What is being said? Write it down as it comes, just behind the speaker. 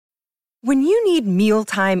When you need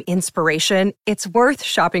mealtime inspiration, it's worth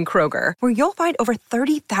shopping Kroger, where you'll find over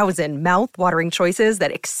 30,000 mouth-watering choices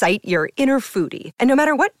that excite your inner foodie. And no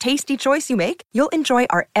matter what tasty choice you make, you'll enjoy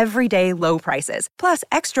our everyday low prices, plus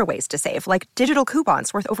extra ways to save, like digital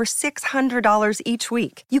coupons worth over $600 each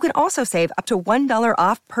week. You can also save up to $1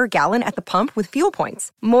 off per gallon at the pump with fuel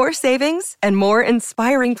points. More savings and more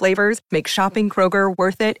inspiring flavors make shopping Kroger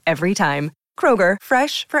worth it every time. Kroger,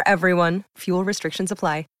 fresh for everyone. Fuel restrictions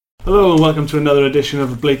apply. Hello and welcome to another edition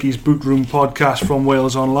of the Blakey's Boot Room podcast from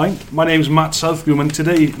Wales Online. My name's Matt Southgroom, and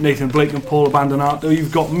today Nathan Blake and Paul Abandonato,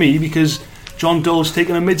 you've got me because John Dole's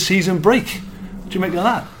taking a mid-season break. What do you make of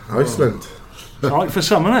that? Iceland. It's alright for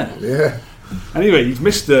some, isn't it? Yeah. Anyway, he's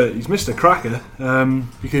missed a cracker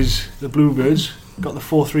because the Bluebirds got the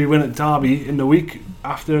 4-3 win at Derby in the week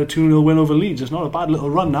after a 2-0 win over Leeds. It's not a bad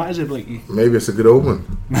little run, that, is it, Blakey? Maybe it's a good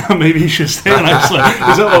omen. Maybe he should stay in Iceland.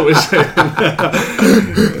 Is that what we're saying?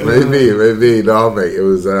 maybe. No, mate. It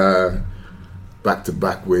was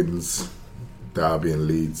back-to-back wins. Derby and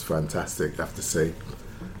Leeds. Fantastic, I have to say.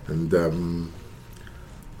 And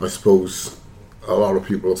I suppose a lot of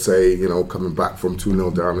people say, coming back from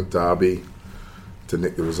 2-0 down at Derby to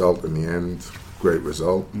nick the result in the end. Great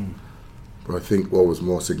result. But I think what was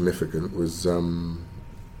more significant was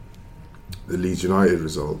the Leeds United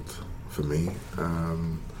result for me,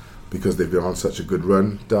 because they've been on such a good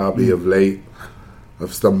run. Derby of late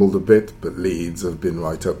have stumbled a bit, but Leeds have been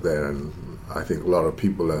right up there, and I think a lot of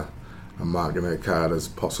people are marking their card as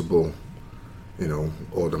possible,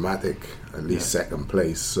 automatic, at least second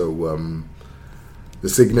place. So the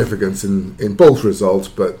significance in both results,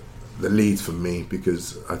 but the Leeds for me,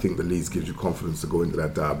 because I think the Leeds gives you confidence to go into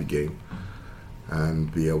that Derby game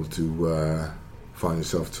and be able to find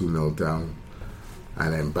yourself 2-0 down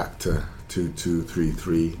and then back to 2-2,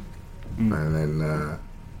 3-3 and then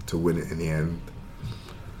to win it in the end.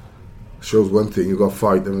 Shows one thing, you've got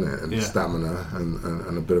fight, doesn't it? And stamina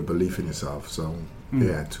and a bit of belief in yourself. So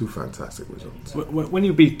two fantastic results. When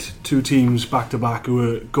you beat two teams back-to-back who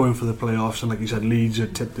were going for the playoffs, and like you said, Leeds are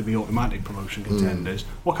tipped to be automatic promotion contenders,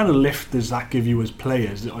 what kind of lift does that give you as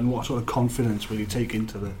players, and what sort of confidence will you take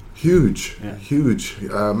into the... Huge,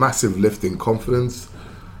 massive lift in confidence.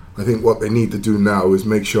 I think what they need to do now is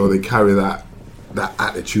make sure they carry that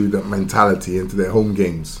attitude, that mentality into their home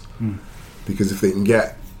games. Because if they can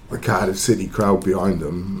get the Cardiff City crowd behind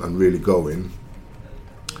them and really going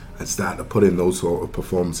and start to put in those sort of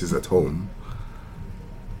performances at home,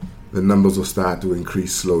 the numbers will start to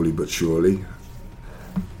increase slowly but surely,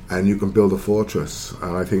 and you can build a fortress.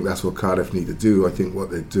 And I think that's what Cardiff need to do. I think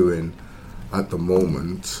what they're doing at the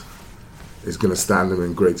moment is going to stand them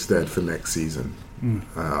in great stead for next season.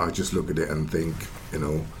 I just look at it and think,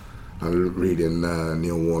 I'm reading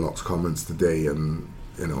Neil Warnock's comments today, and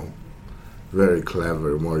very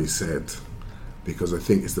clever in what he said, because I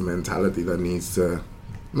think it's the mentality that needs to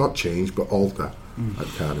not change but alter at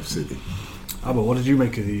Cardiff City. But what did you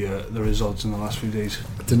make of the results in the last few days?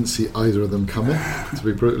 I didn't see either of them coming, to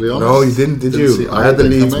be brutally honest. No, you didn't, did you? I had the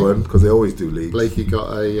Leeds one, because they always do Leeds. Blakey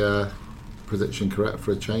got a prediction correct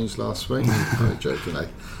for a change last week. I'm joking, eh?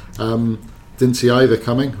 Didn't see either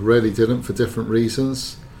coming, really didn't, for different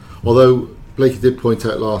reasons. Although Blakey did point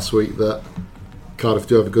out last week that Cardiff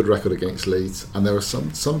do have a good record against Leeds, and there are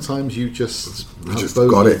sometimes you just have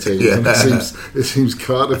bogey team. Yeah. And it seems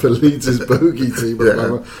Cardiff and Leeds is bogey team at the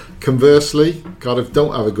moment. Conversely, Cardiff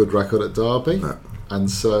don't have a good record at Derby,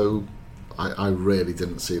 and so I really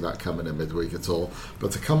didn't see that coming in midweek at all.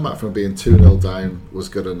 But to come back from being 2-0 down was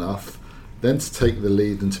good enough. Then to take the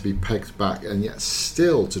lead and to be pegged back, and yet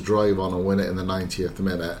still to drive on and win it in the 90th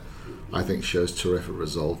minute, I think shows terrific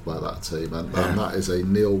resolve by that team, and that is a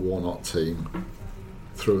Neil Warnock team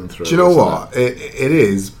through and through. Do you know what? It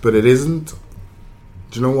is, but it isn't.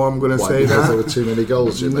 Do you know what I'm going to say? Because there were too many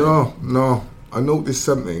goals, you mean? No. I noticed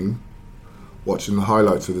something watching the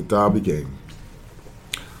highlights of the Derby game.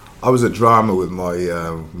 I was at drama with my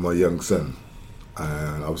young son,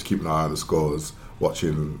 and I was keeping an eye on the scores,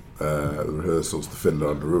 watching the rehearsals to Fiddler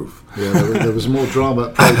on the Roof. Yeah, there was more drama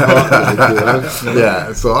at Pride Park.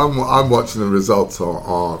 Yeah, so I'm watching the results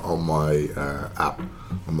on my app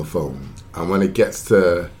on my phone, and when it gets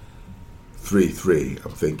to 3-3,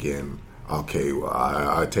 I'm thinking, okay, well,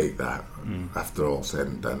 I take that after all said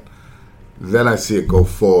and done. Then I see it go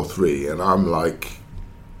 4-3, and I'm like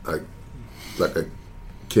a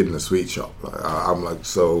kid in a sweet shop. I'm like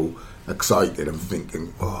so excited. I'm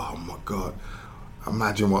thinking, oh my God,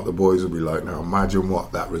 imagine what the boys will be like now. Imagine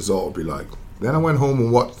what that result will be like. Then I went home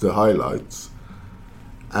and watched the highlights,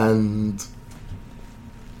 and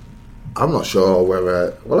I'm not sure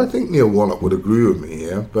whether... Well, I think Neil Warnock would agree with me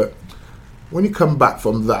here, but when you come back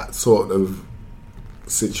from that sort of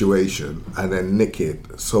situation and then nick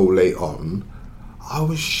it so late on, I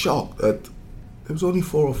was shocked that there was only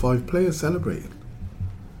 4 or 5 players celebrating.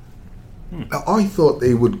 Now, I thought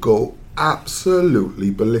they would go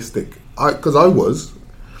absolutely ballistic. Because I was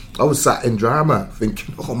sat in drama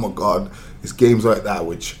thinking, oh my God, it's games like that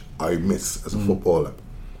which I miss as a footballer.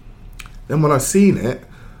 Then when I seen it,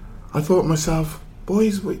 I thought to myself,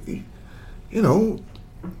 boys,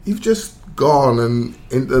 you've just gone and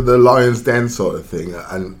into the lion's den sort of thing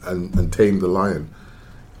and tamed the lion.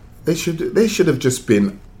 They should have just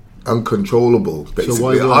been uncontrollable. Basically, so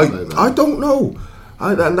why weren't they then? I don't know.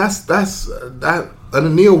 And that's and a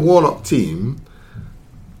Neil Warnock team.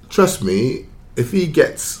 Trust me, if he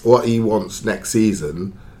gets what he wants next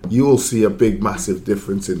season, you will see a big, massive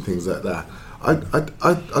difference in things like that.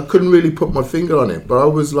 I couldn't really put my finger on it, but I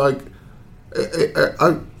was like,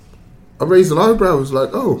 I raised an eyebrow. I was like,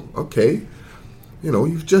 oh, okay,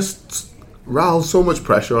 you've just riled so much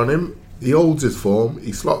pressure on him. He holds his form.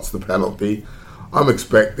 He slots the penalty. I'm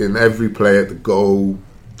expecting every player to go,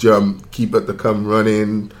 jump, keep it to come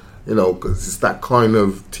running, because it's that kind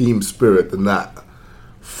of team spirit and that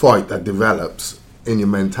fight that develops in your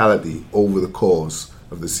mentality over the course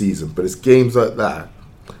of the season. But it's games like that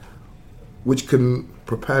which can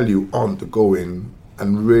propel you on to going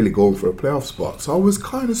and really going for a playoff spot. So I was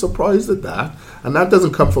kind of surprised at that, and that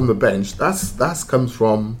doesn't come from the bench. That comes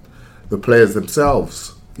from the players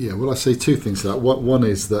themselves. Yeah, well, I say 2 things to that. One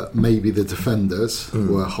is that maybe the defenders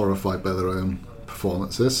were horrified by their own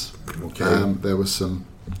performances. Okay. There was some,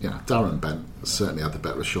 Darren Bent certainly had the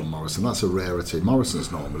better of Sean Morrison. That's a rarity.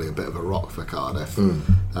 Morrison's normally a bit of a rock for Cardiff.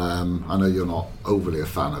 I know you're not overly a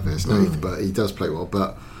fan of his, Nate, but he does play well.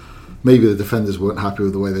 But maybe the defenders weren't happy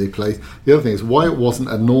with the way they played. The other thing is why it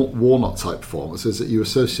wasn't a Warnock type performance is that you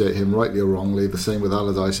associate him, rightly or wrongly, the same with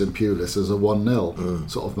Allardyce and Pulis, as a 1-0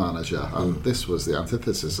 sort of manager. And this was the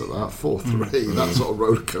antithesis of that, 4-3, that sort of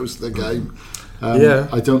roller coaster game.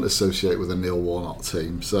 I don't associate with a Neil Warnock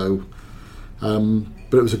team. So,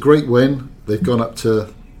 but it was a great win. They've gone up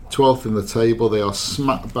to 12th in the table. They are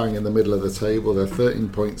smack bang in the middle of the table. They're 13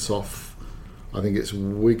 points off, I think it's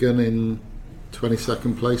Wigan in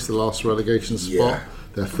 22nd place, the last relegation spot. Yeah.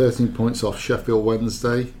 They're 13 points off Sheffield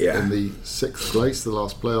Wednesday Yeah. in the 6th place, the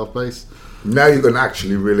last playoff base. Now you can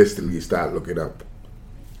actually realistically start looking up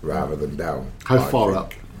rather than down. How far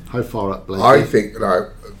up? How far up, Blake? I think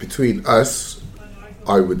between us,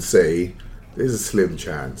 I would say there's a slim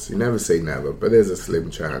chance. You never say never, but there's a slim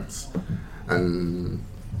chance. And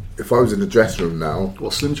if I was in the dressing room now...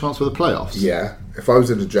 What, slim chance for the playoffs? Yeah. If I was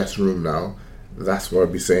in the dressing room now, that's what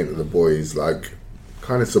I'd be saying to the boys, like,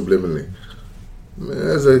 kind of subliminally.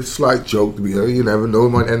 There's a slight joke to be heard. You never know, we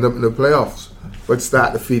might end up in the playoffs. But I'd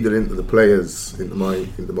start to feed it into the players, into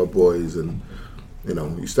my boys, and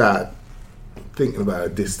you start thinking about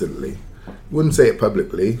it distantly. Wouldn't say it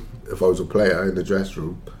publicly if I was a player in the dressing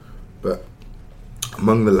room, but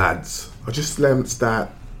among the lads, I just let them start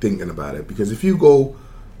thinking about it. Because if you go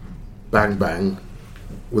bang bang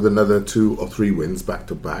with another 2 or 3 wins back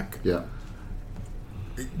to back, Yeah.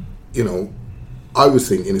 I was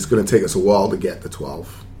thinking it's going to take us a while to get to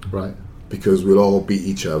 12. Right. Because we'll all beat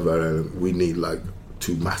each other and we need like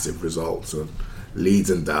 2 massive results. And Leeds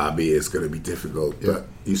and Derby is going to be difficult. Yeah. But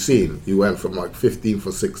you've seen, you went from like 15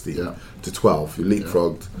 for 16 Yeah. to 12. You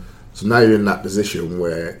leapfrogged. So now you're in that position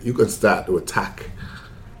where you can start to attack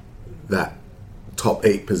that top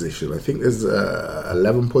 8 position. I think there's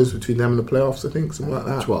 11 points between them and the playoffs, I think, something like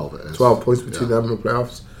that. 12 it is. 12 points between them and the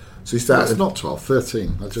playoffs. So you start It's to... not 12,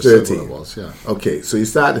 13. I just 13. said what it was, yeah. Okay, so you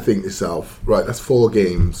start to think to yourself, right, that's 4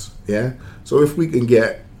 games, yeah? So if we can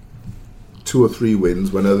get 2 or 3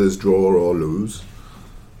 wins when others draw or lose,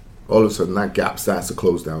 all of a sudden that gap starts to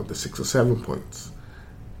close down to 6 or 7 points.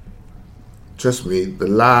 Trust me, the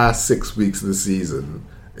last 6 weeks of the season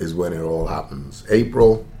is when it all happens.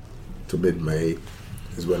 April to mid-May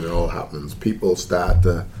is when it all happens. People start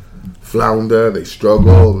to flounder, they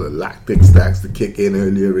struggle, the lactic starts to kick in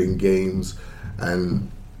earlier in games,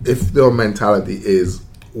 and if their mentality is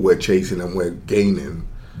we're chasing and we're gaining,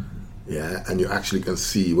 yeah, and you actually can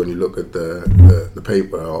see when you look at the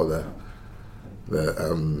paper or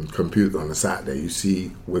the computer on a Saturday, you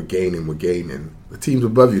see we're gaining. The teams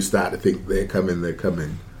above you start to think they're coming,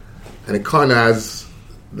 and it kind of has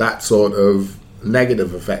that sort of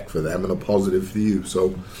negative effect for them and a positive for you.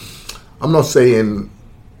 So I'm not saying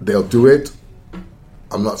they'll do it.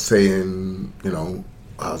 I'm not saying,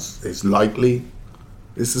 as it's likely.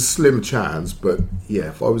 It's a slim chance, but yeah,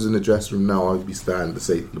 if I was in the dressing room now, I'd be starting to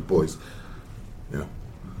say to the boys, Well,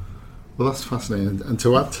 that's fascinating. And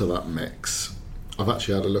to add to that mix, I've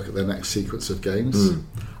actually had a look at their next sequence of games.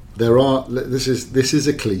 There are, this is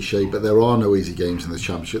a cliche, but there are no easy games in the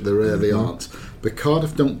Championship. There really aren't. But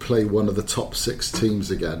Cardiff don't play one of the top 6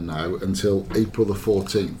 teams again now until April the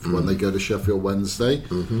 14th when they go to Sheffield Wednesday.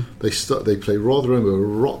 They play Rotherham, who are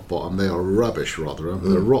rock bottom. They are rubbish,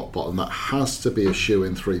 Rotherham. They're rock bottom. That has to be a shoe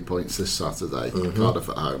in 3 points this Saturday. Cardiff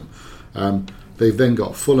at home. They've then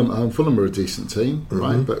got Fulham at home. Fulham are a decent team,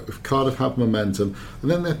 right? But if Cardiff have momentum, and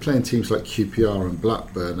then they're playing teams like QPR and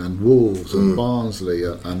Blackburn and Wolves and Barnsley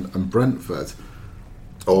and Brentford.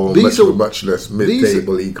 Or much less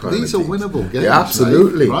mid-table kind These are winnable games. Yeah,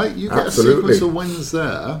 absolutely. Mate, right? You get a sequence of wins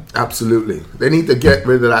there. Absolutely. They need to get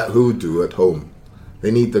rid of that hoodoo at home.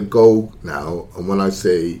 They need to go now, and when I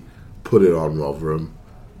say put it on Rotherham,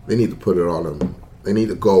 they need to put it on them. They need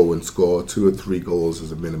to go and score 2 or 3 goals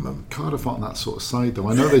as a minimum. Cardiff aren't that sort of side, though.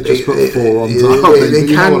 I know they just put 4 on top. They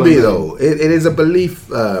can be, though. It is a belief.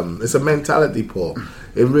 It's a mentality, Paul.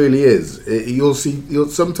 It really is. You'll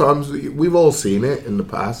sometimes, we've all seen it in the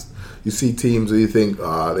past. You see teams where you think,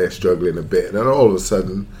 they're struggling a bit. And then all of a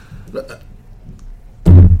sudden,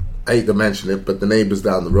 I hate to mention it, but the neighbours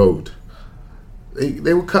down the road,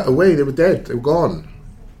 they were cut away. They were dead. They were gone.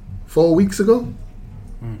 4 weeks ago.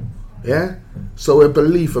 Yeah, so a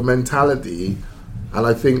belief, a mentality, and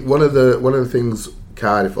I think one of the things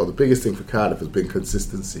Cardiff, or the biggest thing for Cardiff, has been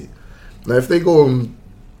consistency. Now, if they go and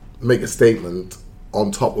make a statement on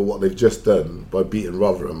top of what they've just done by beating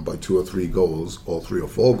Rotherham by 2 or 3 goals, or 3 or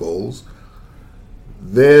 4 goals,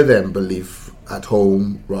 their then belief at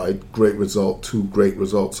home, right? Great result, 2 great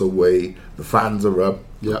results away. The fans are up,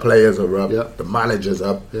 the players are up, the manager's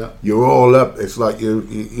up. You're all up. It's like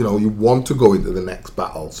you want to go into the next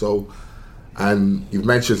battle. So, and you've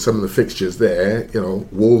mentioned some of the fixtures there.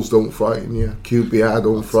 Wolves don't frighten you, QPR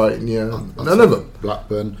don't frighten you. None of them.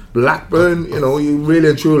 Blackburn. You really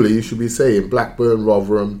and truly you should be saying Blackburn,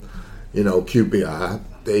 Rotherham, QPR.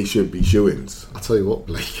 They should be shoo-ins. I'll tell you what,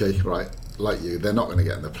 Blakey, right? Like you, they're not going to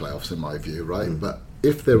get in the playoffs in my view, right? But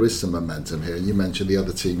if there is some momentum here, and you mentioned the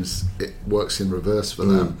other teams, it works in reverse for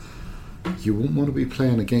them. You wouldn't want to be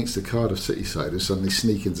playing against the Cardiff City side who suddenly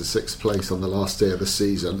sneak into 6th place on the last day of the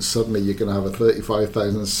season. Suddenly you're going to have a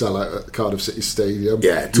 35,000 sellout at Cardiff City Stadium.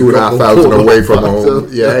 Yeah, 2,500 away from home.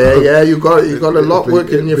 Yeah. You got a lot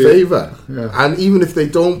working in your favour. Yeah. And even if they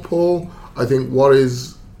don't, Paul, I think what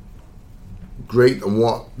is great and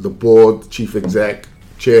what the board, chief exec,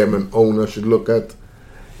 chairman, owner should look at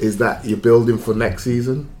is that you're building for next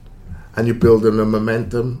season, and you're building a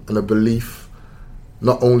momentum and a belief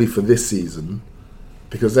not only for this season,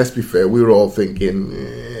 because let's be fair, we were all thinking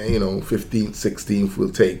 15th, 16th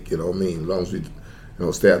we'll take, as long as we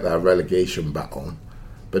stay at that relegation battle.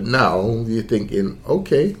 But now you're thinking,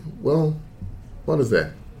 okay, well, what is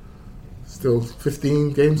there? Still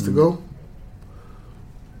 15 games to go?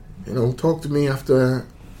 Talk to me after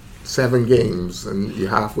 7 games and you're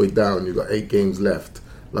halfway down, you've got 8 games left.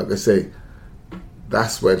 Like I say,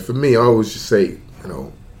 that's when, for me, I always just say,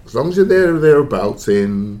 as long as you're there or thereabouts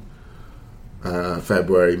in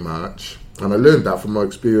February, March, and I learned that from my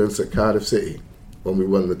experience at Cardiff City when we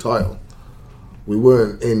won the title. We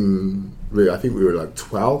weren't in, I think we were like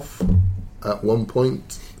 12th at one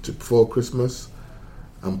point before Christmas,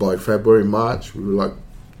 and by February, March, we were like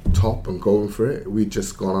top and going for it. We'd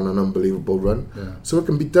just gone on an unbelievable run. Yeah. So it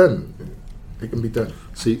can be done. It can be done.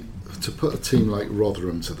 See, to put a team like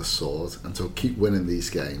Rotherham to the sword and to keep winning these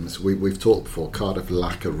games, we've talked before, Cardiff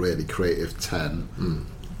lack a really creative 10.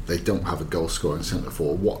 They don't have a goal scoring centre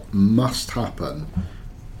forward. What must happen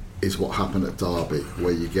is what happened at Derby,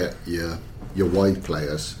 where you get your wide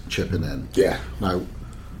players chipping in. Yeah. Now,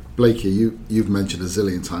 Blakey, you've mentioned a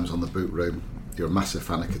zillion times on the boot room, you're a massive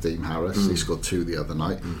fan of Kadeem Harris. He scored 2 the other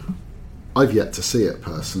night. I've yet to see it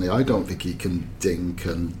personally. I don't think he can dink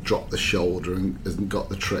and drop the shoulder and hasn't got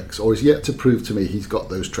the tricks, or he's yet to prove to me he's got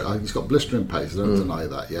those tricks. He's got blistering pace, I don't deny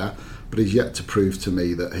that, yeah, but he's yet to prove to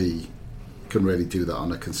me that he can really do that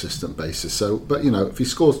on a consistent basis. So, but if he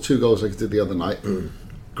scores 2 goals like he did the other night,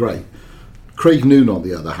 great. Craig Noon, on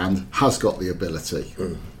the other hand, has got the ability.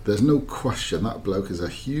 There's no question that bloke is a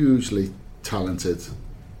hugely talented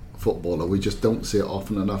footballer. We just don't see it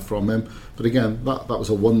often enough from him. But again, that was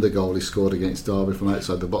a wonder goal he scored against Derby from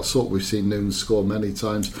outside the box. Sort we've seen Noon score many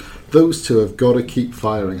times. Those two have got to keep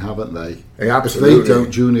firing, haven't they? Absolutely. If they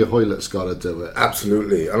don't, Junior Hoylett's got to do it.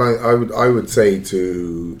 Absolutely. And I would say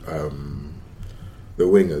to the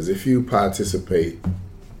wingers, if you participate,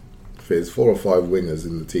 if there's 4 or 5 wingers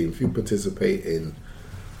in the team, if you participate in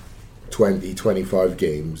 20, 25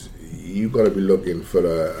 games, you've got to be looking for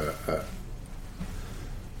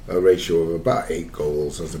a ratio of about 8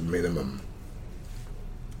 goals as a minimum.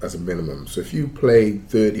 as a minimum. So if you play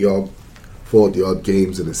 30 odd, 40 odd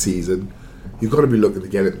games in a season, you've got to be looking to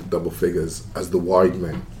get into double figures as the wide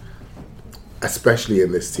men, especially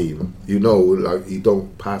in this team. You know, like, you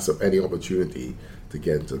don't pass up any opportunity to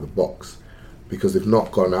get into the box, because they've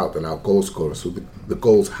not gone out and out goal scorers. So the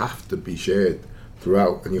goals have to be shared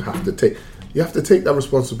throughout, and you have to take that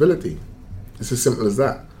responsibility. It's as simple as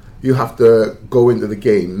that. You have to go into the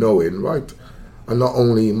game knowing, right, and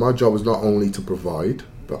my job is not only to provide,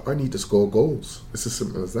 but I need to score goals. It's as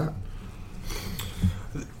simple as that.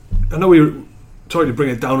 I know we were trying to bring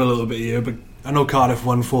it down a little bit here, but I know Cardiff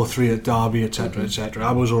won 4-3 at Derby, etc., etc.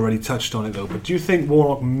 Abbo's already touched on it though. But do you think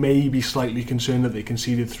Warnock may be slightly concerned that they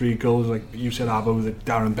conceded 3 goals, like you said, Abbo, that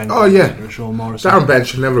Darren Bent or Sean Morrison? Darren Bent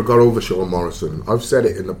should never have got over Sean Morrison. I've said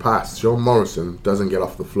it in the past. Sean Morrison doesn't get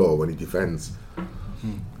off the floor when he defends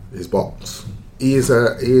his box. He is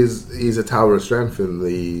a tower of strength in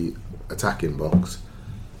the attacking box,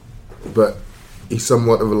 but he's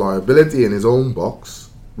somewhat of a liability in his own box,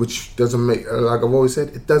 which doesn't make, like I've always said,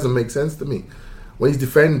 it doesn't make sense to me. When he's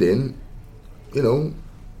defending, you know,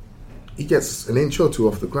 he gets an inch or two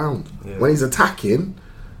off the ground. Yeah. When he's attacking,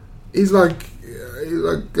 he's like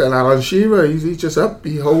an Alan Shearer. He's just up,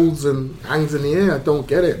 he holds and hangs in the air. I don't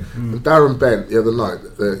get it. And Darren Bent the other night,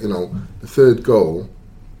 the third goal.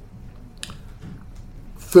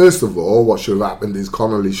 First of all, what should have happened is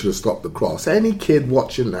Connolly should have stopped the cross. Any kid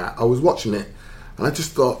watching that, I was watching it, and I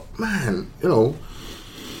just thought, man, you know,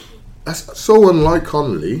 that's so unlike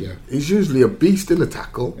Connolly. Yeah. He's usually a beast in the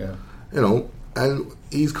tackle, you know, and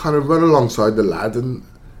he's kind of run alongside the lad and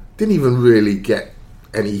didn't even really get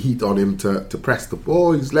any heat on him to press the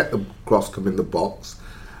ball. He's let the cross come in the box,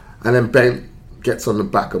 and then Bent gets on the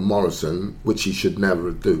back of Morrison, which he should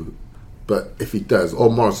never do. But if he does,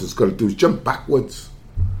 all Morrison's got to do is jump backwards.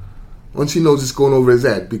 Once he knows it's going over his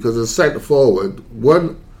head, because as a centre forward,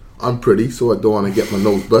 one, I'm pretty, so I don't want to get my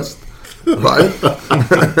nose bust, right?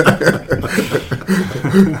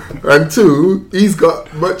 And two, he's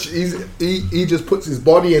got much. He just puts his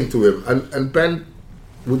body into him, and Ben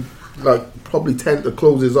would probably tend to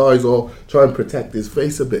close his eyes or try and protect his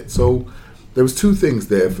face a bit. So there was 2 things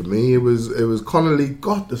there for me. It was Connolly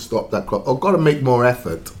got to stop that cross, or got to make more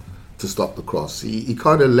effort to stop the cross. He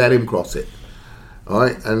kind of let him cross it.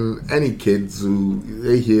 Right, and any kids who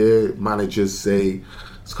they hear managers say,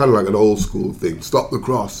 it's kind of like an old school thing, stop the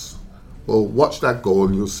cross. Well, watch that goal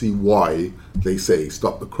and you'll see why they say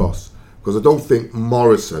stop the cross. Because I don't think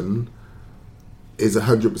Morrison is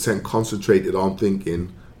 100% concentrated on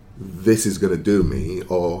thinking this is going to do me,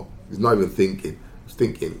 or he's not even thinking. He's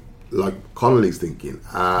thinking like Connolly's thinking,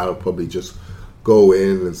 I'll probably just go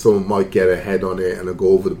in and someone might get a head on it and I'll go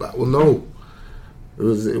over the back. Well, no.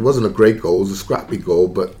 It wasn't a great goal. It was a scrappy goal,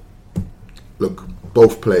 but look,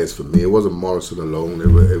 both players for me. It wasn't Morrison alone.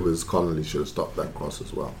 It was Connolly should have stopped that cross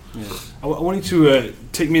as well. Yeah. I want you to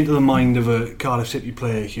take me into the mind of a Cardiff City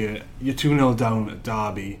player here. You're 2-0 down at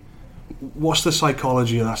Derby. What's the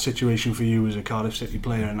psychology of that situation for you as a Cardiff City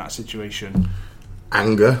player in that situation?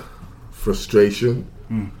 Anger, frustration.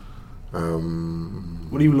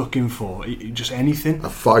 What are you looking for? Just anything? A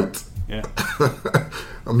fight. Yeah.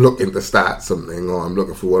 I'm looking to start something, or I'm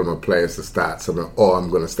looking for one of my players to start something, or I'm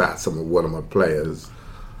going to start something with one of my players.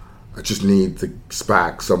 I just need to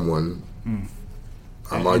spark someone.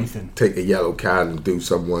 I might take a yellow card and do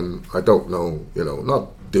someone. I don't know,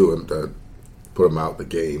 not do him to put him out the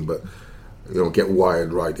game, but get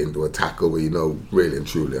wired right into a tackle where really and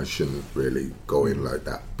truly I shouldn't really go in like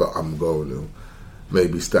that. But I'm going to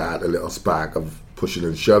maybe start a little spark of pushing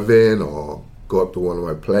and shoving, or go up to one of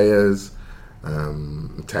my players,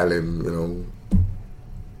 tell him,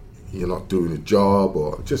 you're not doing the job,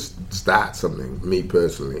 or just start something, me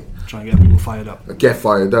personally. Try and get people fired up. Get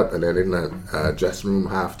fired up, and then in that dressing room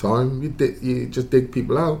half time, you just dig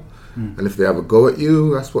people out. And if they have a go at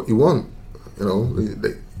you, that's what you want.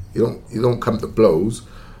 You don't come to blows,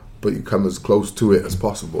 but you come as close to it as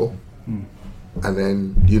possible. And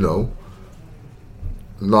then,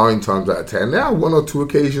 9 times out of 10, there are 1 or 2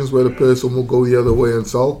 occasions where the person will go the other way and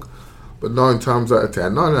sulk, but 9 times out of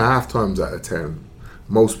 10, 9.5 times out of 10,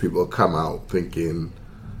 most people come out thinking,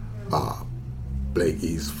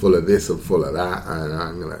 Blakey's full of this and full of that, and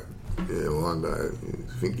I'm gonna,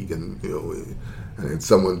 think he can, and then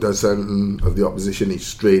someone does something of the opposition, he's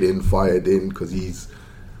straight in, fired in, because he's,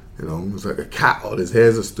 it's like a cat, all his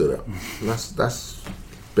hairs are stood up. And that's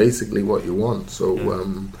basically what you want. So,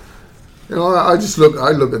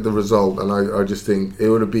 I look at the result, and I just think it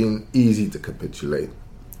would have been easy to capitulate.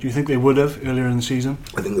 Do you think they would have earlier in the season?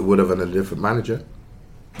 I think they would have under a different manager.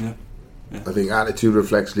 Yeah. I think attitude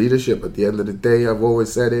reflects leadership. At the end of the day, I've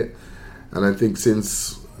always said it, and I think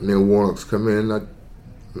since Neil Warnock's come in.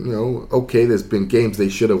 Okay, there's been games they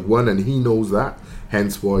should have won, and he knows that.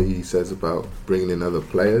 Hence why he says about bringing in other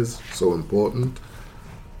players, so important.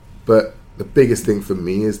 But the biggest thing for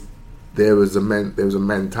me is there was a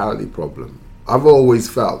mentality problem. I've always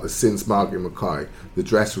felt that since Margaret Mackay, the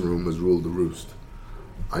dressing room has ruled the roost.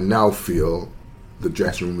 I now feel the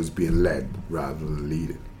dressing room is being led rather than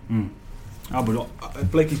leading. But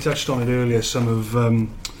Blakey touched on it earlier, some of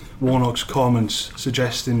Warnock's comments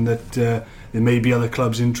suggesting that there may be other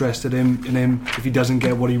clubs interested in him if he doesn't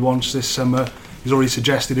get what he wants this summer. He's already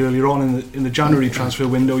suggested earlier on in the January transfer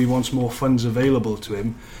window he wants more funds available to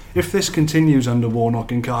him. If this continues under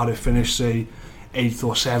Warnock and Cardiff finish, say, 8th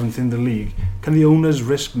or 7th in the league, can the owners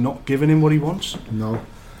risk not giving him what he wants? No.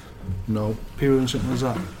 Pure and simple as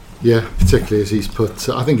that. Yeah, particularly as he's put.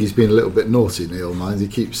 I think he's been a little bit naughty, Neil. Mind he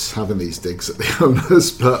keeps having these digs at the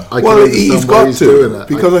owners, but I can understand why he's doing it.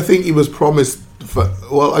 Because I think he was promised.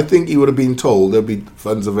 I think he would have been told there'll be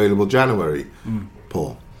funds available January,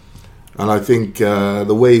 Paul. And I think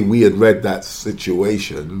the way we had read that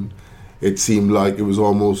situation, it seemed like it was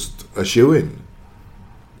almost a shoo-in.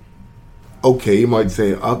 Okay, you might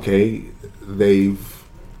say, okay, they've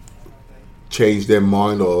changed their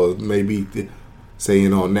mind, or maybe say,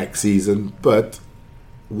 next season. But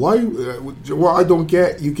why? What I don't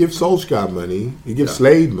get, you give Solskjaer money, you give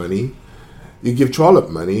Slade money, you give Trollope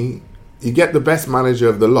money, you get the best manager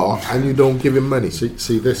of the lot, and you don't give him money.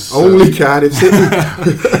 See this? Only Cardiff City.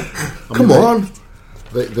 Come on.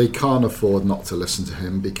 They can't afford not to listen to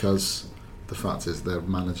him, because the fact is their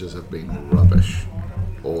managers have been rubbish.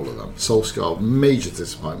 All of them. Solskjaer, major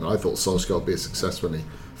disappointment. I thought Solskjaer would be a success when he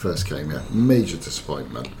first came here. Major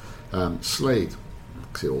disappointment. Slade,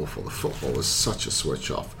 awful. The football was such a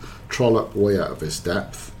switch off. Trollope way out of his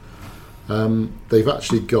depth. They've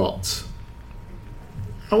actually got,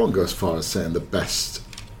 I won't go as far as saying the best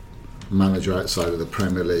manager outside of the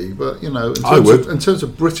Premier League, but in terms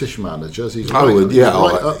of British managers, he's right up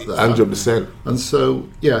there. 100%. And so,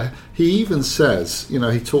 he even says,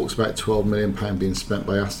 he talks about £12 million being spent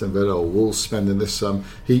by Aston Villa or Wolves spending this sum.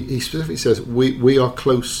 He specifically says we are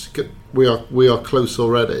close. We are close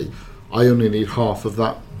already. I only need half of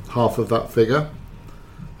that figure.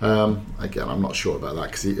 Again, I'm not sure about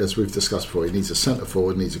that, because as we've discussed before, he needs a centre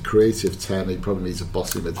forward, needs a creative 10. He probably needs a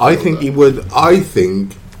bossy midfielder. I think he would. I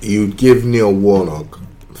think you'd give Neil Warnock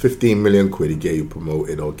 15 million quid, he'd get you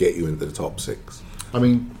promoted or get you into the top 6. I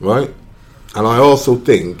mean, right? And I also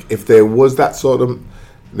think if there was that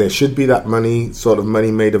there should be that money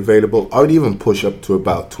made available. I would even push up to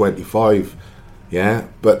about 25. Yeah,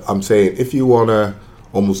 but I'm saying if you want to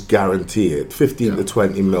almost guarantee it, 15 to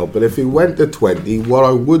 20 mil. But if it went to 20, what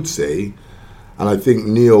I would say, and I think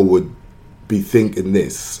Neil would be thinking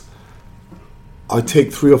this, I'd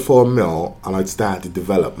take 3 or 4 mil and I'd start to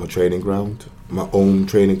develop my training ground, my own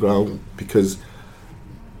training ground, because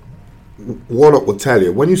Warnock will tell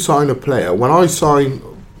you, when you sign a player, when I sign,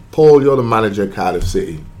 Paul, you're the manager at Cardiff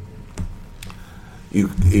City,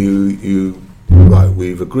 right,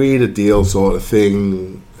 we've agreed a deal sort of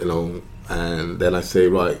thing, and then I say,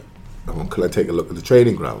 right, can I take a look at the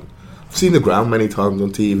training ground? I've seen the ground many times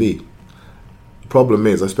on TV. Problem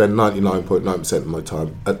is, I spend 99.9% of my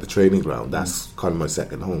time at the training ground. That's kind of my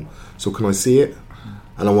second home. So can I see it?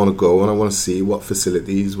 And I want to go and I want to see what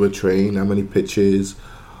facilities we're trained, how many pitches,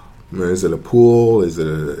 is it a pool, is it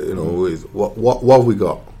what have we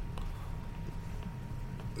got?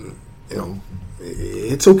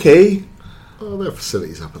 It's okay. Oh, there are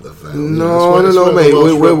facilities up at the Vale. No, mate.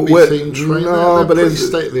 But it's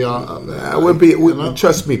state of the art up there.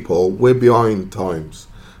 Trust me, Paul. We're behind times.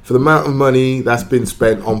 For the amount of money that's been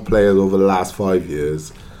spent on players over the last 5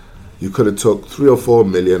 years, you could have took 3 or 4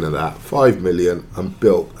 million of that, 5 million, and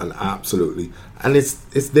built and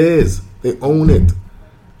it's theirs. They own it.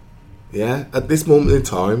 Yeah. At this moment in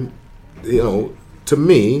time, to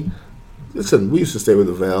me, listen, we used to stay with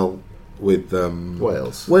the Vale. With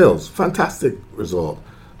Wales, fantastic resort.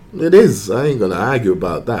 It is. I ain't gonna argue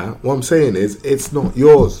about that. What I'm saying is, it's not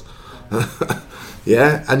yours.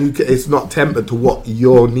 Yeah, and it's not tempered to what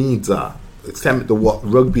your needs are. It's tempered to what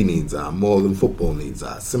rugby needs are more than football needs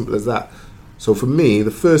are. Simple as that. So for me,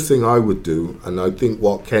 the first thing I would do, and I think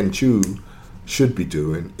what Ken Chew should be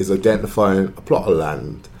doing, is identifying a plot of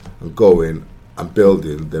land and going and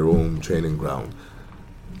building their own training ground.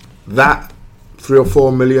 That 3 or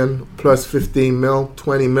 4 million plus 15 mil,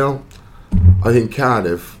 20 mil, I think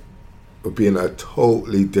Cardiff would be in a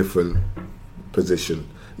totally different position.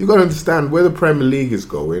 You've got to understand where the Premier League is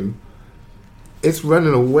going. It's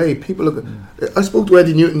running away. I spoke to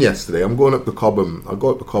Eddie Newton yesterday. I'm going up to Cobham. I go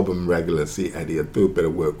up to Cobham regularly, see Eddie. I do a bit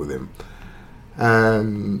of work with him.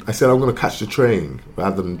 And I said, I'm going to catch the train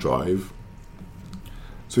rather than drive.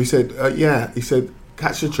 So he said, yeah. He said,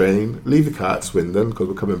 catch the train, leave the car at Swindon, because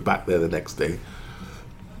we're coming back there the next day.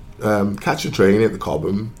 Catch the train at the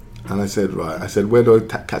Cobham. And I said, right. I said, where do I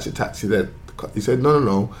catch a taxi then? He said,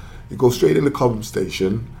 no. You go straight in the Cobham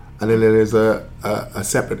station, and then there's a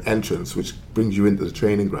separate entrance which brings you into the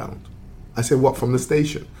training ground. I said, what, from the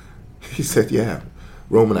station? He said, yeah.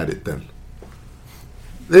 Roman had it then.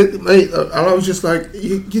 Mate, and I was just like,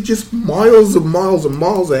 you're just miles and miles and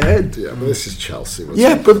miles ahead. Yeah, but this is Chelsea.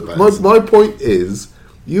 Yeah, but my point is,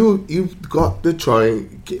 you've got to try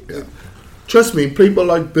and get, trust me, people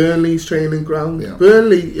like Burnley's training ground. Yeah.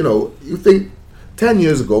 Burnley, you think 10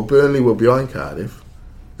 years ago, Burnley were behind Cardiff.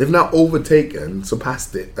 They've now overtaken,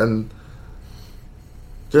 surpassed it, and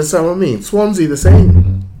just what I mean. Swansea the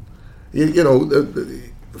same.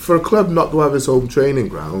 For a club not to have its own training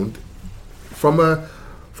ground, from a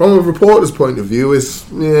reporter's point of view,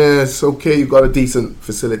 it's okay, you've got a decent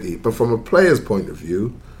facility. But from a player's point of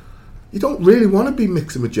view, you don't really want to be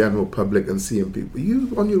mixing with general public and seeing people.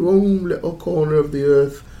 You on your own little corner of the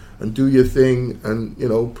earth and do your thing,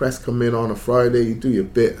 and press come in on a Friday, you do your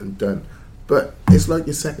bit and done. But it's like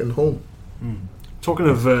your second home. Talking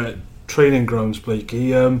of training grounds,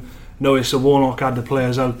 Blakey, noticed that Warnock had the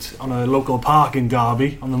players out on a local park in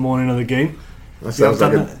Derby on the morning of the game. That sounds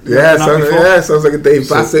like sounds like a Dave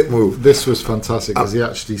Bassett move. This was fantastic, because he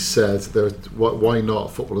actually said, "Why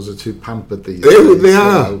not? Footballers are too pampered these days." They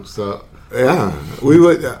are. Yeah, we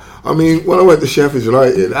were. I mean, when I went to Sheffield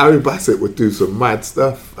United, Harry Bassett would do some mad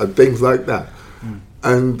stuff and things like that,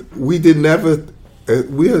 and we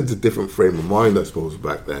had a different frame of mind, I suppose,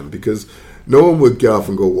 back then, because no one would get off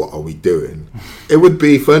and go, "What are we doing?" It would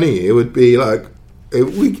be funny. It would be like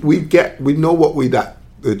we know what we'd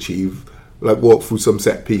achieve. Like walk through some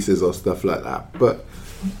set pieces or stuff like that. But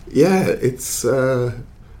yeah, it's.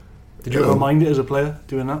 Did you ever mind it as a player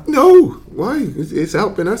doing that? No, why? It's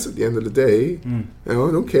helping us at the end of the day. I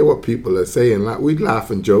don't care what people are saying. Like, we'd laugh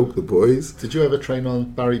and joke, the boys. Did you ever train on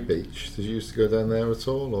Barry Beach? Did you used to go down there at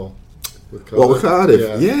all, or? With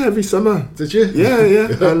Cardiff? Yeah, every summer. Did you? Yeah.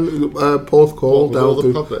 And Porthcawl down to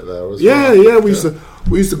the public there as well. Yeah.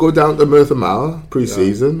 We used to go down to Merthyr Mawr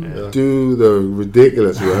pre-season, do the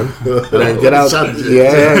ridiculous run, and then get out.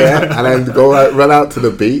 and then go out, run out to the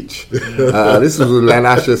beach. This was with Len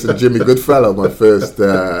Ashurst and Jimmy Goodfellow, my first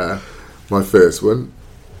one.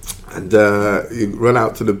 And you run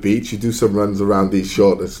out to the beach. You do some runs around these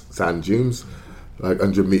shorter sand dunes, like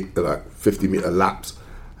 100-meter, like 50-meter laps.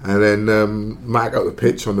 And then mark out the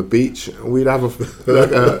pitch on the beach, and we'd have a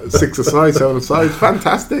 6-a-side, 7-a-side.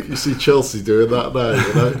 Fantastic. You see Chelsea doing that now,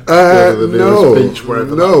 no, beach,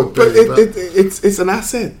 but it's an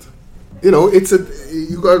asset.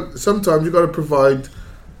 Sometimes you got to provide,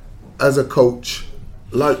 as a coach,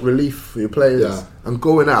 light relief for your players, and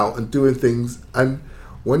going out and doing things. And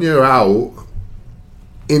when you're out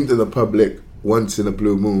into the public once in a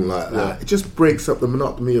blue moon like that, it just breaks up the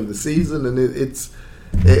monotony of the season, and it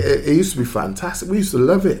used to be fantastic. We used to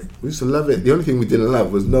love it. The only thing we didn't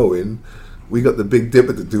love was knowing we got the Big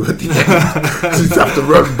Dipper to do at the end. So you'd have to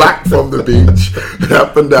run back from the beach,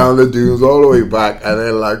 up and down the dunes, all the way back, and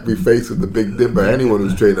then be faced with the Big Dipper. Anyone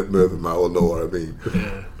who's trained at Merthyr Mawr will know what I mean.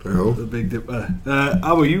 The Big Dipper.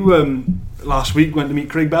 How were you last week? Went to meet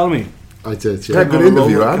Craig Bellamy. I did, yeah. Had a good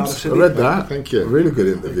interview, Abs. I read that. Thank you. A really good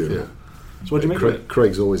interview. So what do you make of it?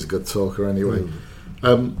 Craig's always a good talker anyway.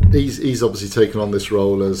 He's obviously taken on this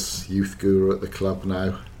role as youth guru at the club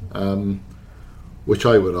now, which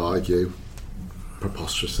I would argue,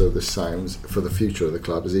 preposterous though this sounds, for the future of the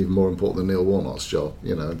club is even more important than Neil Warnock's job,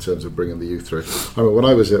 in terms of bringing the youth through. I mean, when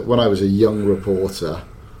I was a young reporter,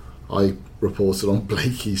 I reported on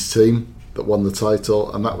Blakey's team that won the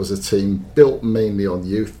title, and that was a team built mainly on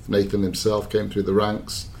youth. Nathan himself came through the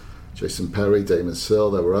ranks, Jason Perry, Damon Sill,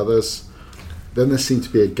 there were others. Then there seemed to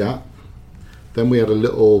be a gap. Then we had a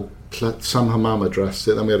little, Sam Hammam addressed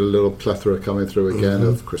it, then we had a little plethora coming through again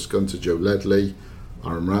of Chris Gunter, Joe Ledley,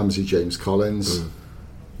 Aaron Ramsey, James Collins.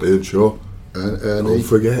 Ian Shaw. Ernie. Don't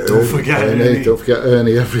forget Ernie. Don't forget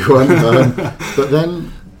Ernie, everyone. But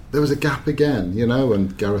then there was a gap again,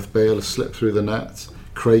 and Gareth Bale slipped through the net.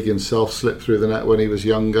 Craig himself slipped through the net when he was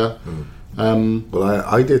younger. Well,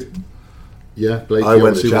 I did. Yeah, Blakey I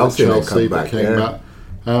went to Chelsea but came back.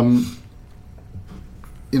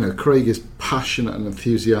 Craig is passionate and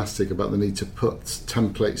enthusiastic about the need to put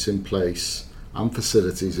templates in place and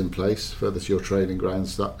facilities in place, further to your training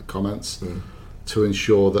grounds comments, to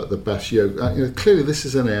ensure that the best clearly this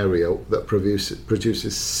is an area that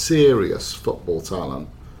produces serious football talent.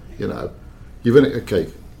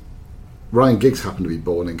 Ryan Giggs happened to be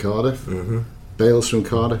born in Cardiff. Bale's from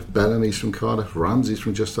Cardiff, Bellamy's from Cardiff, Ramsey's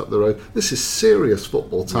from just up the road. This is serious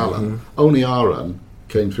football talent. Only Aaron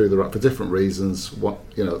came through for different reasons.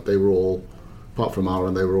 They were all, apart from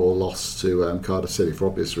Aaron, they were all lost to Cardiff City for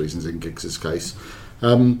obvious reasons in Giggs' case.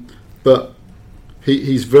 But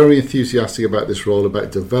he's very enthusiastic about this role,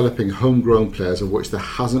 about developing homegrown players, of which there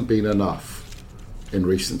hasn't been enough in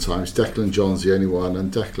recent times. Declan John's the only one,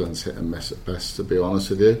 and Declan's hit and miss at best, to be honest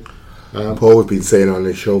with you. Paul has been saying on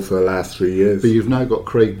this show for the last 3 years. But you've now got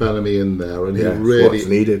Craig Bellamy in there, and what's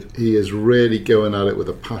needed. He is really going at it with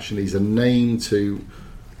a passion. He's a name to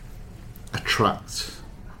attract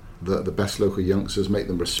the best local youngsters, make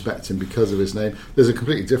them respect him because of his name. There's a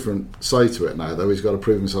completely different side to it now, though. He's got to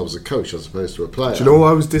prove himself as a coach as opposed to a player. Do you know who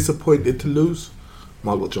I was disappointed to lose?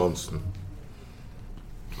 Michael Johnston.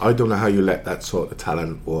 I don't know how you let that sort of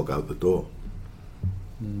talent walk out the door.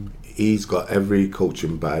 He's got every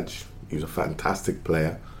coaching badge. He was a fantastic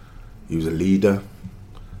player. He was a leader.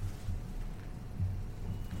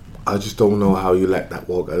 I just don't know how you let that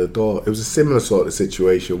walk out the door. It was a similar sort of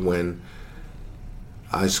situation when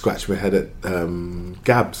I scratched my head at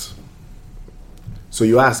Gabs. So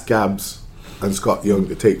you ask Gabs and Scott Young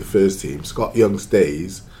to take the first team. Scott Young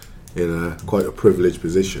stays in quite a privileged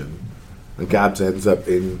position, and Gabs ends up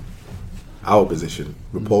in our position,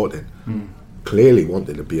 reporting. Clearly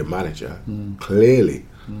wanted to be a manager. Clearly.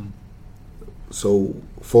 So,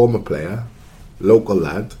 former player, local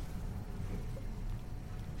lad,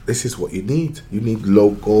 this is what you need. You need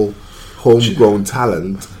local, homegrown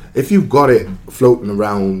talent. If you've got it floating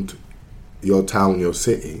around your town, your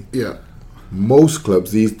city, most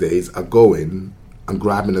clubs these days are going and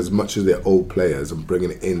grabbing as much of their old players and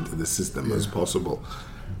bringing it into the system as possible.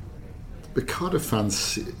 But Cardiff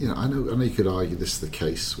fans, I know you could argue this is the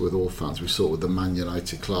case with all fans. We saw it with the Man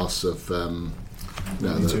United class of the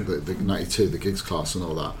 92, the Giggs class and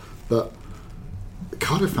all that. But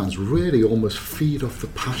Cardiff fans really almost feed off the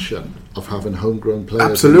passion of having homegrown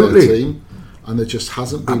players in their team, and there just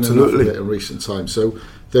hasn't been enough of it in recent times. So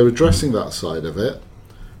they're addressing that side of it.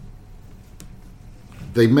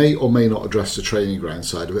 They may or may not address the training ground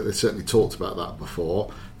side of it. They certainly talked about that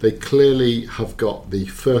before. They clearly have got the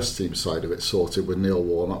first team side of it sorted with Neil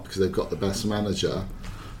Warnock because they've got the best manager.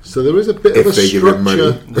 So there is a bit of a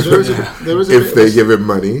structure. If they give him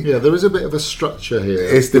money. Yeah, there is a bit of a structure here.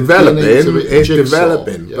 It's developing. It's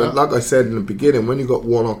developing. Yeah. But like I said in the beginning, when you got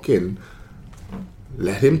Warnock in,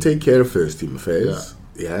 let him take care of first team affairs.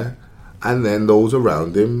 Yeah. And then those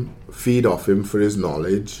around him feed off him for his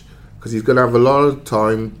knowledge, because he's going to have a lot of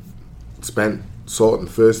time spent sorting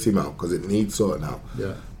first team out because it needs sorting out.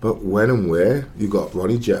 Yeah. But when and where, you got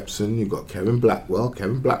Ronnie Jepson, you got Kevin Blackwell.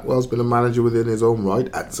 Kevin Blackwell's been a manager within his own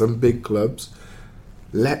right at some big clubs.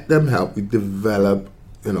 Let them help you develop,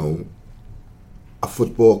 a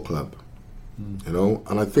football club.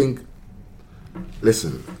 And I think,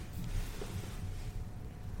 listen,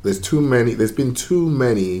 there's been too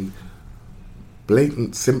many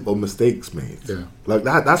blatant, simple mistakes made. Yeah. Like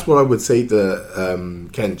that. That's what I would say to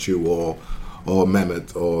Ken Chu or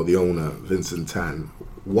Mehmet or the owner, Vincent Tan.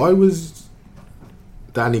 Why was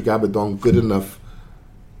Danny Gabardon good enough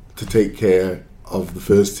to take care of the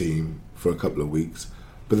first team for a couple of weeks,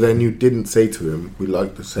 but then you didn't say to him, we'd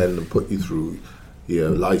like to send and put you through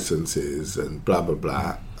your licenses and blah, blah,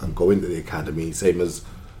 blah, and go into the academy, same as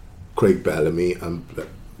Craig Bellamy. And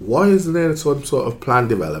why isn't there some sort of plan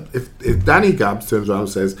developed? If Danny Gabbs turns around and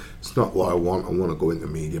says, it's not what I want to go into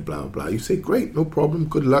media, blah, blah, blah, you say, great, no problem,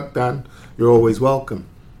 good luck, Dan, you're always welcome.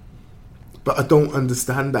 But I don't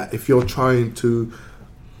understand that. If you're trying to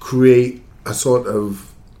create a sort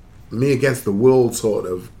of me against the world sort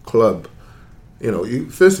of club,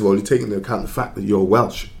 first of all, you take into account the fact that you're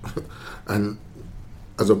Welsh. And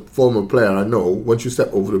as a former player, I know, once you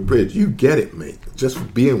step over the bridge, you get it, mate, just for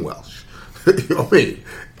being Welsh. You know what I mean?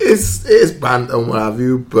 It's banter and what have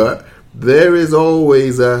you, but there is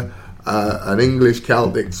always an English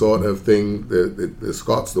Celtic sort of thing. The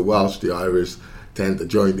Scots, the Welsh, the Irish tend to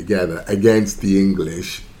join together against the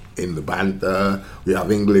English in the banter. We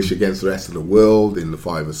have English against the rest of the world in the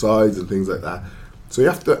five-a-sides and things like that. So you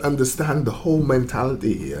have to understand the whole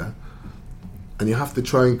mentality here, and you have to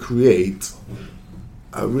try and create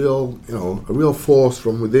a real force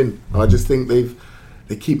from within. And I just think they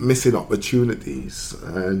keep missing opportunities,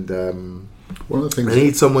 and one of the things they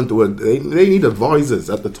need someone they need advisors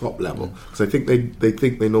at the top level, because I think they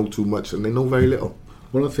think they know too much and they know very little.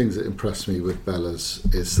 One of the things that impressed me with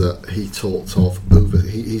Bellas is that he talked of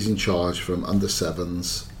he's in charge from under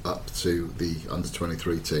 7s up to the under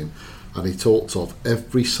 23 team, and he talked of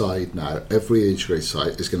every side now, every age grade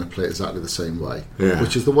side is going to play exactly the same way,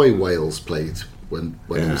 which is the way Wales played when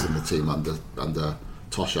he was in the team under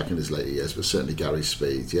Toshak in his later years, but certainly Gary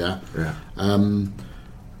Speed. Yeah.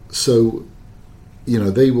 So,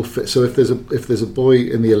 they will fit. So if there's a boy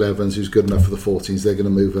in the 11s who's good enough for the 14s, they're going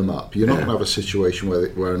to move him up. You're not going to have a situation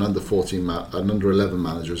where an under 14 an under 11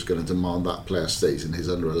 manager is going to demand that player stays in his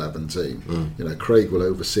under 11 team. Craig will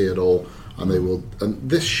oversee it all, and they will. And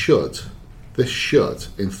this should,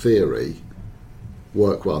 in theory,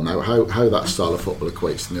 work well. Now, how that style of football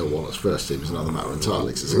equates to Neil Warnock's first team is another matter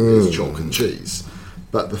entirely, because it's chalk and cheese.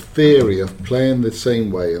 But the theory of playing the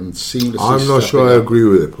same way and seamlessly... I'm not sure I agree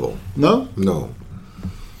with it, Paul. No? No.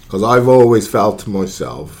 Because I've always felt to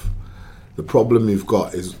myself, the problem you've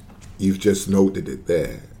got is, you've just noted it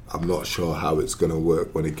there. I'm not sure how it's going to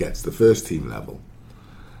work when it gets to first team level.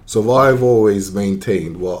 So I've always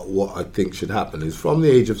maintained what I think should happen is from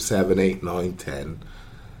the age of 7, 8, 9, 10,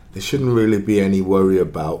 there shouldn't really be any worry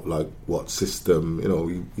about like what system,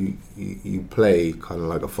 you play kind of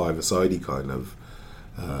like a five-a-sidey kind of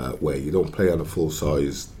way. You don't play on a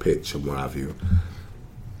full-size pitch and what have you.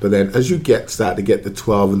 But then as you start to get to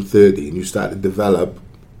 12 and 13, you start to develop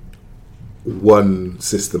one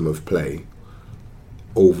system of play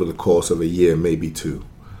over the course of a year, maybe two.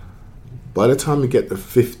 By the time you get to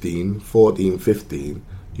 14, 15,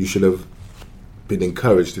 you should have been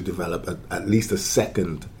encouraged to develop at least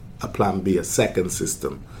a plan B, a second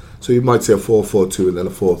system. So you might say a 4-4-2 and then a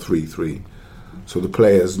 4-3-3. So the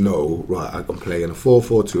players know, right, I can play in a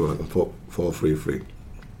 4-4-2 and I can put 4-3-3.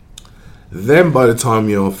 Then by the time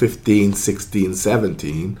you're 15, 16,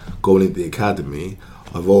 17, going into the academy,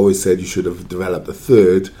 I've always said you should have developed a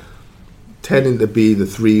third, tending to be the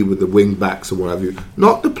three with the wing backs and what have you.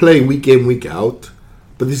 Not to play week in, week out,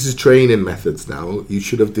 but this is training methods now. You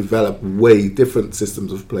should have developed way different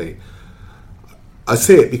systems of play. I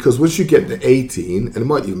say it because once you get to 18, and it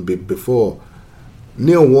might even be before,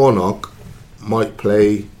 Neil Warnock might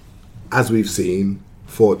play, as we've seen,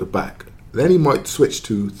 4 at the back. Then he might switch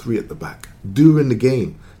to 3 at the back during the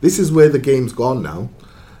game. This is where the game's gone now.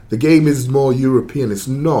 The game is more European. It's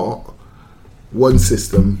not one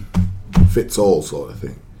system fits all sort of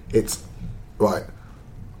thing. It's, right,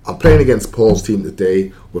 I'm playing against Paul's team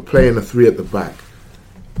today. We're playing a 3 at the back.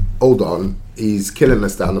 Hold on, he's killing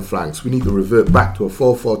us down the flanks. We need to revert back to a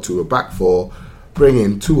 4-4-2, a back 4, bring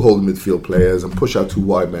in 2 holding midfield players and push out 2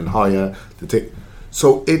 wide men higher to take.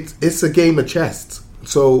 So it's a game of chess.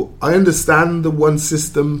 So I understand the one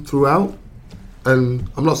system throughout, and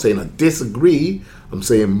I'm not saying I disagree. I'm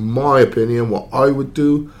saying my opinion, what I would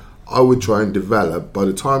do, I would try and develop. By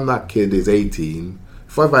the time that kid is 18,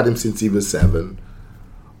 if I've had him since he was 7,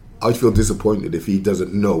 I feel disappointed if he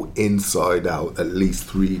doesn't know inside out at least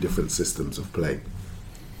 3 different systems of play.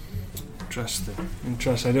 Interesting.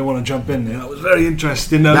 I didn't want to jump in there. That was very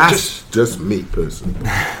interesting. That's just me personally.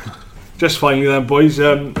 Just finally then, boys,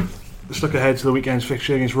 let's look ahead to the weekend's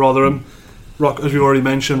fixture against Rotherham. As we've already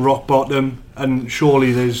mentioned, rock bottom, and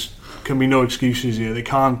surely can be no excuses here. They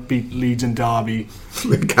can't beat Leeds and Derby.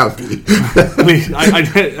 They can't be.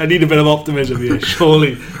 I need a bit of optimism here.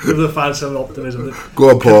 Surely, give the fans some optimism. Go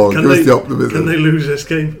on, Paul. Give us the optimism. Can they lose this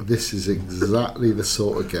game? This is exactly the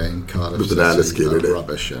sort of game Cardiff City are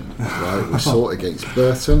rubbish in. Right? We saw it against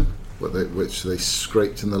Burton, which they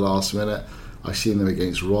scraped in the last minute. I've seen them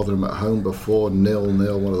against Rotherham at home before,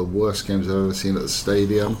 0-0, one of the worst games I've ever seen at the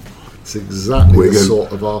stadium. It's exactly the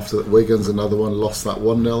sort of after... Wigan's another one, lost that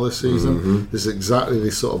 1-0 this season. Mm-hmm. It's exactly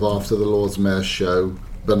the sort of after the Lord's Mayor's show,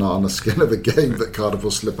 banana skin of a game that Cardiff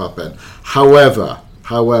will slip up in.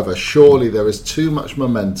 However, surely there is too much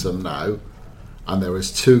momentum now, and there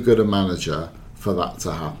is too good a manager for that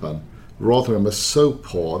to happen. Rotherham are so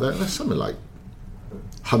poor, they're something like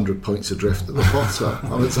 100 points adrift at the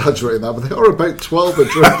bottom. I'm exaggerating that, but they are about 12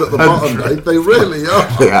 adrift at the bottom, mate. They really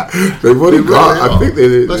are. Yeah, they've only got, I think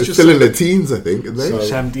they're still in the teens, I think, aren't they? So,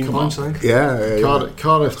 17 points, I think. Yeah.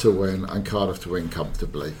 Cardiff to win, and Cardiff to win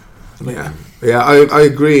comfortably. Yeah, I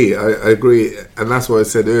agree. I agree, and that's what I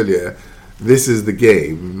said earlier. This is the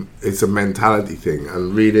game. It's a mentality thing,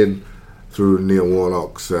 and reading through Neil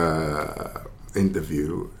Warnock's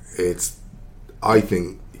interview, I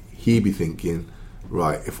think he'd be thinking,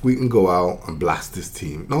 right, if we can go out and blast this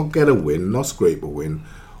team, not get a win, not scrape a win,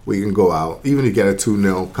 we can go out, even to get a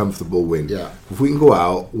 2-0 comfortable win. Yeah. If we can go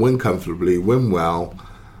out, win comfortably, win well,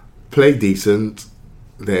 play decent,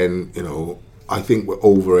 then, I think we're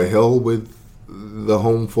over a hill with the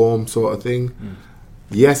home form sort of thing. Mm.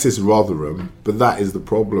 Yes, it's Rotherham, but that is the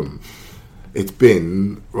problem. It's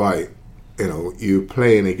been, right, you're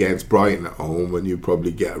playing against Brighton at home and you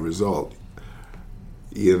probably get a result.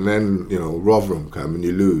 And then, Rotherham come and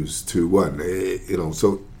you lose 2-1.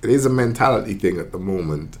 So it is a mentality thing at the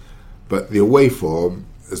moment. But the away form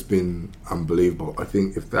has been unbelievable. I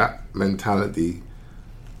think if that mentality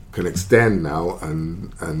can extend now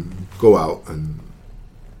and go out and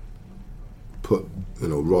put,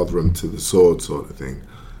 Rotherham to the sword sort of thing,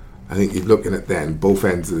 I think you're looking at then both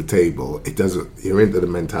ends of the table. You're into the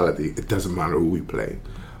mentality. It doesn't matter who we play.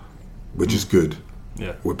 We're just good.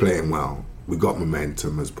 Yeah. We're playing well. We got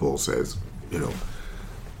momentum, as Paul says,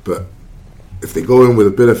 But if they go in with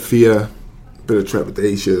a bit of fear, a bit of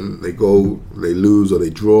trepidation, they lose or they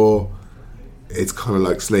draw, it's kind of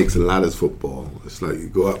like snakes and ladders football. It's like you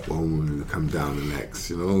go up one and you come down the next,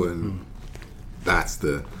 and that's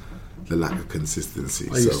the lack of consistency.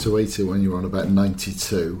 I used to hate it when you were on about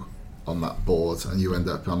 92 on that board and you end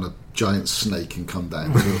up on a giant snake and come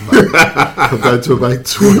down to about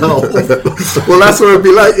 12. Well, that's what it'd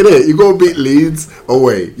be like, innit? You go beat Leeds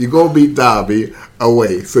away, you go beat Derby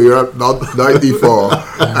away, so you're at 94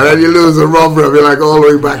 and then you lose a Rotherham, you're like all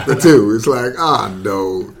the way back to 2. It's like,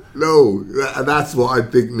 no. And that's what I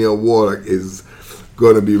think Neil Warnock is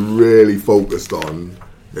going to be really focused on,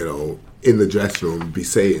 in the dressing room, be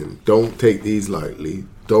saying, don't take these lightly.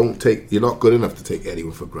 You're not good enough to take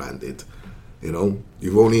anyone for granted.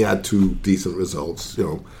 You've only had 2 decent results.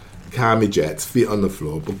 Calm your jets, feet on the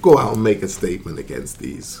floor, but go out and make a statement against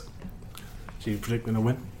these. So you're predicting a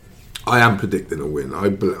win? I am predicting a win.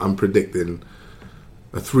 I'm predicting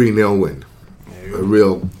a 3-0 win. A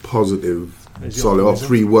real positive, solid, or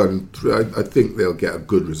 3-1. I think they'll get a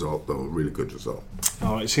good result, though, a really good result.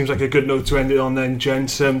 All right, seems like a good note to end it on then,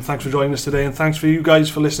 gents. Thanks for joining us today, and thanks for you guys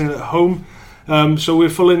for listening at home. So we're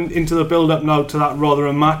full into the build-up now to that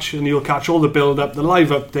Rotherham match, and you'll catch all the build-up, the live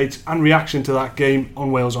updates and reaction to that game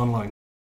on Wales Online.